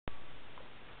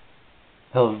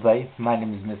Hello everybody, my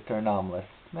name is Mr. Anomalous,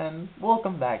 and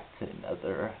welcome back to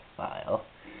another file.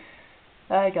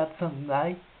 I got something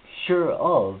I'm sure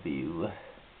all of you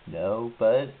know,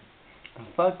 but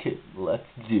fuck it, let's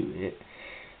do it.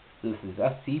 This is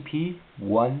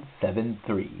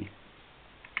SCP-173.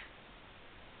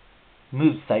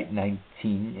 Moved Site 19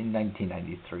 in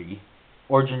 1993.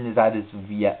 Origin is as of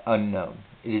yet unknown.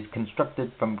 It is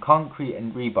constructed from concrete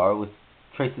and rebar with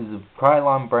traces of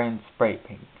Krylon brand spray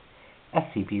paint.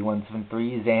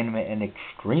 SCP-173 is animate and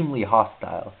extremely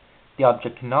hostile. The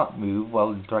object cannot move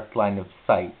while in direct line of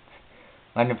sight.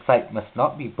 Line of sight must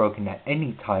not be broken at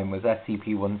any time with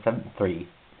SCP-173.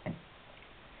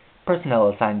 Personnel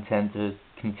assigned to enter the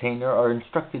container are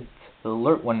instructed to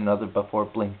alert one another before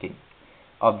blinking.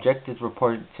 Object is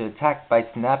reported to attack by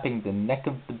snapping the neck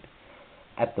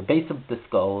at the base of the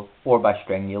skull or by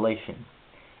strangulation.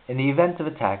 In the event of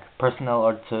attack, personnel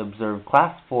are to observe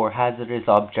Class 4 hazardous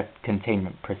object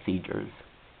containment procedures.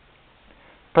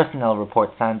 Personnel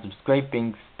report signs of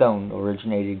scraping stone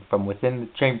originating from within the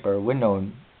chamber when no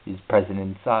one is present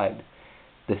inside.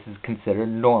 This is considered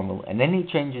normal, and any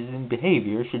changes in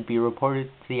behavior should be reported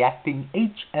to the acting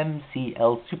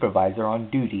HMCL supervisor on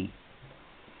duty.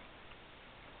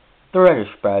 The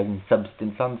reddish-brown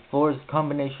substance on the floor is a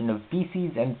combination of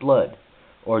feces and blood.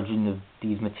 Origin of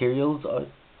these materials are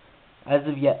as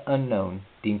of yet unknown.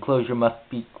 The enclosure must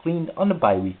be cleaned on a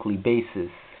bi-weekly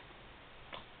basis.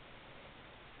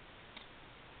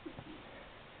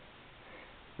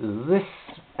 This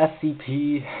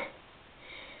SCP,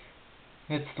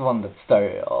 it's the one that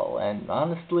started it all, and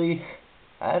honestly,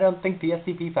 I don't think the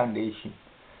SCP Foundation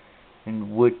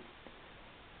would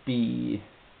be,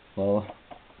 well,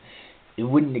 it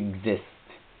wouldn't exist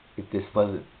if this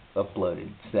wasn't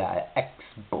uploaded to that X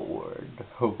board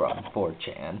over on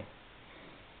 4chan.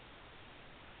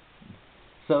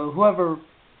 So whoever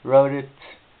wrote it,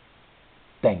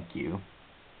 thank you.